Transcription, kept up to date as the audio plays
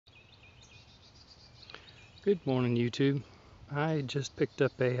Good morning, YouTube. I just picked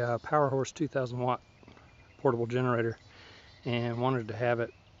up a Powerhorse 2000 watt portable generator and wanted to have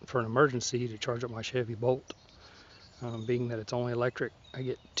it for an emergency to charge up my Chevy Bolt. Being that it's only electric, I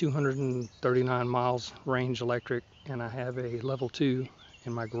get 239 miles range electric, and I have a level 2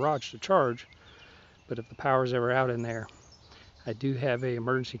 in my garage to charge. But if the power's ever out in there, I do have a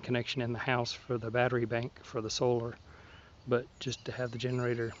emergency connection in the house for the battery bank for the solar, but just to have the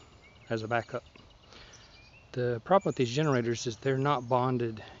generator as a backup. The problem with these generators is they're not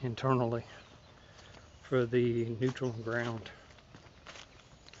bonded internally for the neutral and ground.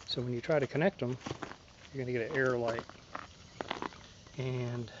 So when you try to connect them, you're going to get an error light.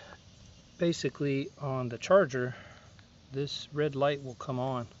 And basically on the charger, this red light will come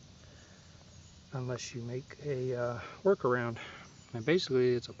on unless you make a workaround. And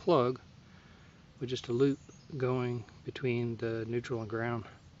basically it's a plug with just a loop going between the neutral and ground.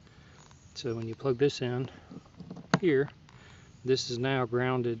 So when you plug this in here, this is now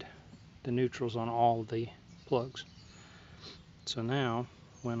grounded the neutrals on all the plugs. So now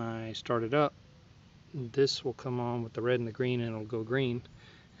when I start it up, this will come on with the red and the green, and it'll go green,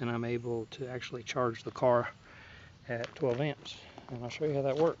 and I'm able to actually charge the car at 12 amps. And I'll show you how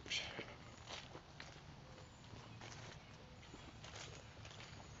that works.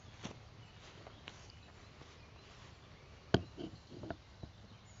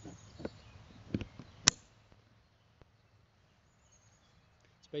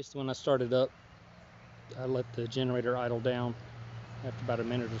 Basically, when I start it up, I let the generator idle down after about a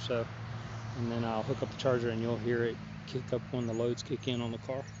minute or so, and then I'll hook up the charger and you'll hear it kick up when the loads kick in on the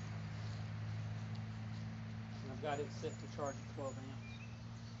car. And I've got it set to charge at 12 amps.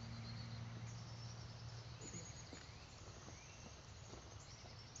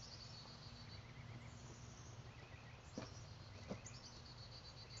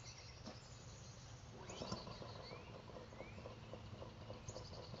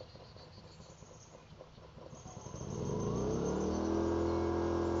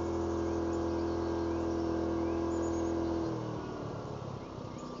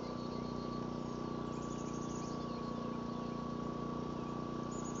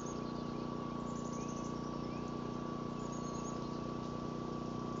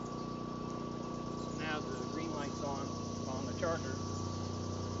 The green light's on the charger,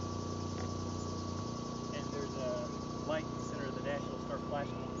 and there's a light in the center of the dash that'll start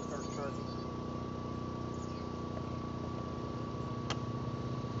flashing when it starts charging.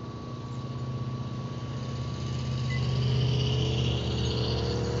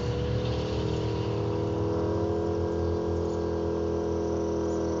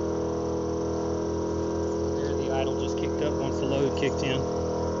 There, the idle just kicked up once the load kicked in.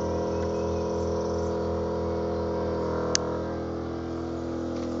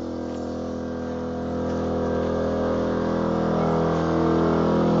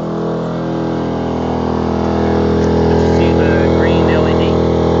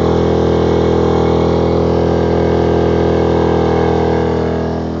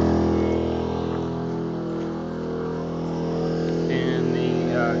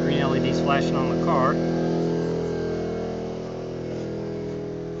 Green LEDs flashing on the car.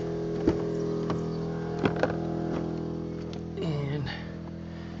 And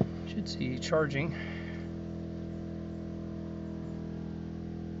you should see charging.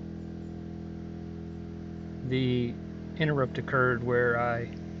 The interrupt occurred where I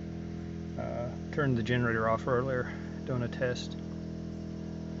turned the generator off earlier doing a test.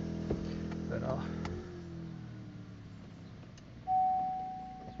 But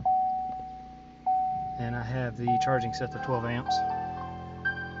and I have the charging set to 12 amps.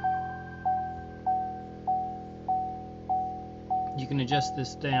 You can adjust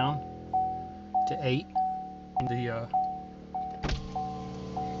this down to 8. The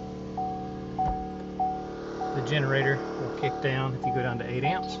generator will kick down if you go down to 8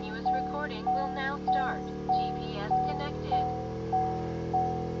 amps. Continuous recording will now start. GPS connected.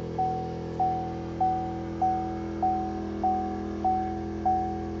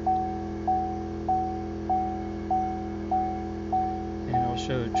 And it'll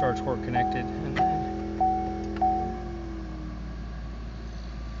show charge port connected, and then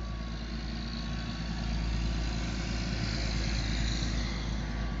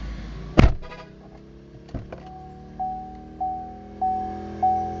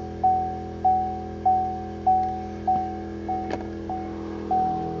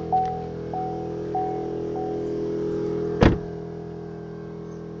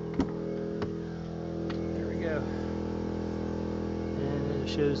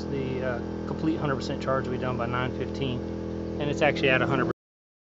shows the complete 100% charge will be done by 9:15, and it's actually at 100%.